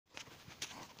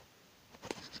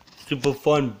Super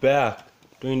Fun back.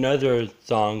 Doing another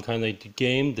song, kind of like the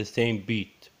game, the same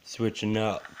beat, switching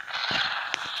up.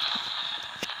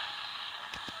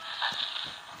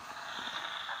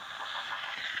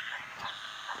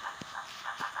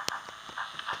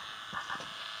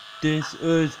 This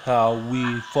is how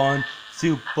we fun,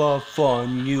 super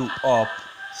fun you up.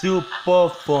 Super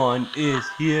fun is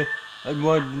here and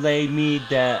what laid me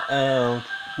down.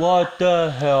 What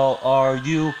the hell are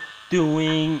you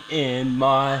doing in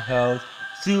my house?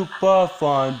 Super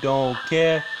fun, don't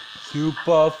care.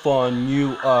 Super fun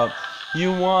you up.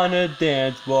 You wanna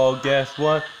dance? Well, guess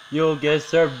what? You'll get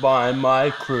served by my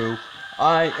crew.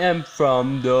 I am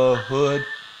from the hood,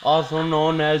 also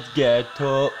known as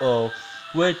Ghetto,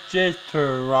 which is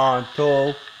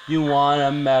Toronto. You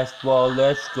wanna mess? Well,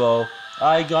 let's go.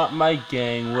 I got my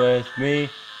gang with me.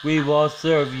 We will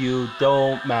serve you,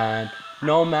 don't mind.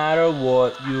 No matter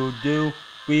what you do,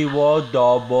 we will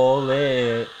double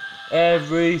it.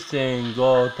 Every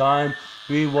single time,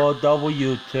 we will double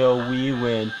you till we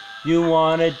win. You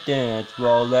wanna dance?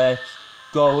 Well, let's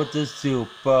go with the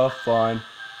super fun.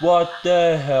 What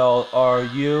the hell are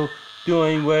you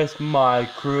doing with my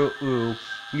crew?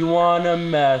 You wanna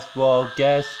mess? Well,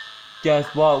 guess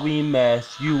what? We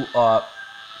mess you up.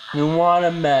 You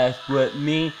wanna mess with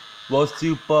me? Well,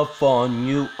 super fun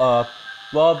you up.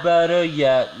 Well, better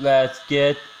yet, let's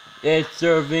get it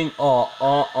serving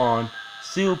on.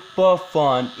 Super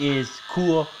fun is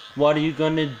cool. What are you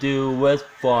gonna do with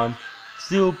fun?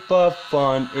 Super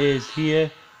fun is here.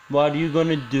 What are you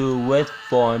gonna do with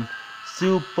fun?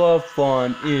 Super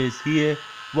fun is here.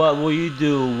 What will you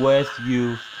do with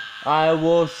youth? I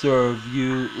will serve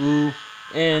you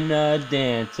in a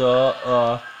dance.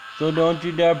 So don't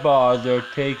you dare bother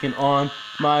taking on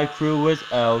my crew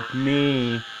without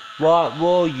me. What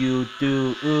will you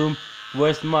do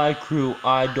with my crew?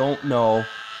 I don't know.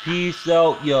 Peace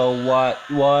out, yo.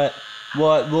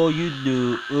 What will you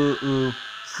do?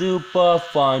 Super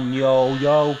fun,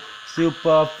 yo.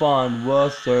 Super fun will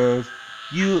serve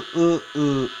you.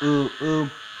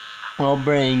 I'll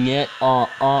bring it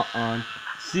on.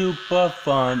 Super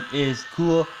fun is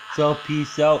cool, so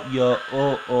peace out,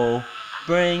 yo.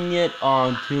 Bring it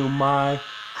on to my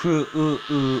crew,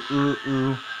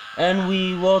 and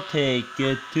we will take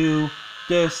it to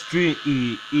the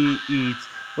streets,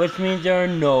 which means there are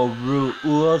no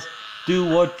rules. Do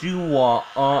what you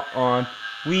want.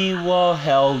 We will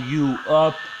hell you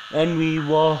up, and we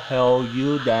will hell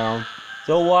you down.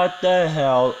 So what the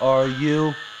hell are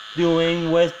you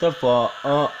doing with the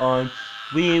fun?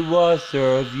 We will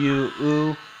serve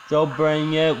you, so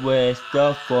bring it with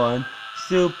the fun.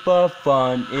 Super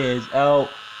fun is out.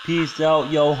 Peace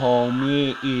out, yo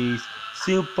homies.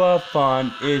 Super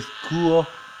fun is cool.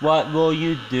 What will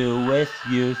you do with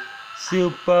youth?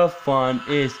 Super fun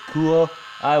is cool.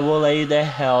 I will lay the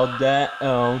hell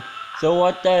down. So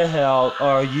what the hell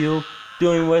are you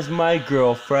doing with my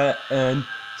girlfriend?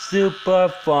 Super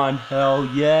fun, hell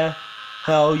yeah.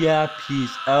 Hell yeah,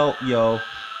 peace out, yo.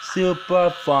 Super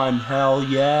fun, hell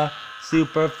yeah.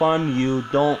 Super fun, you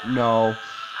don't know.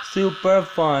 Super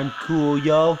fun, cool,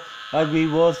 yo, and we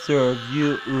will serve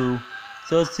you.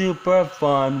 So super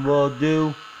fun will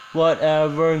do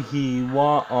whatever he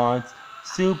wants.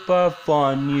 Super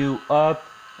fun you up,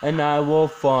 and I will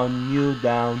fun you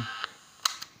down.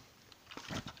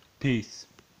 Peace.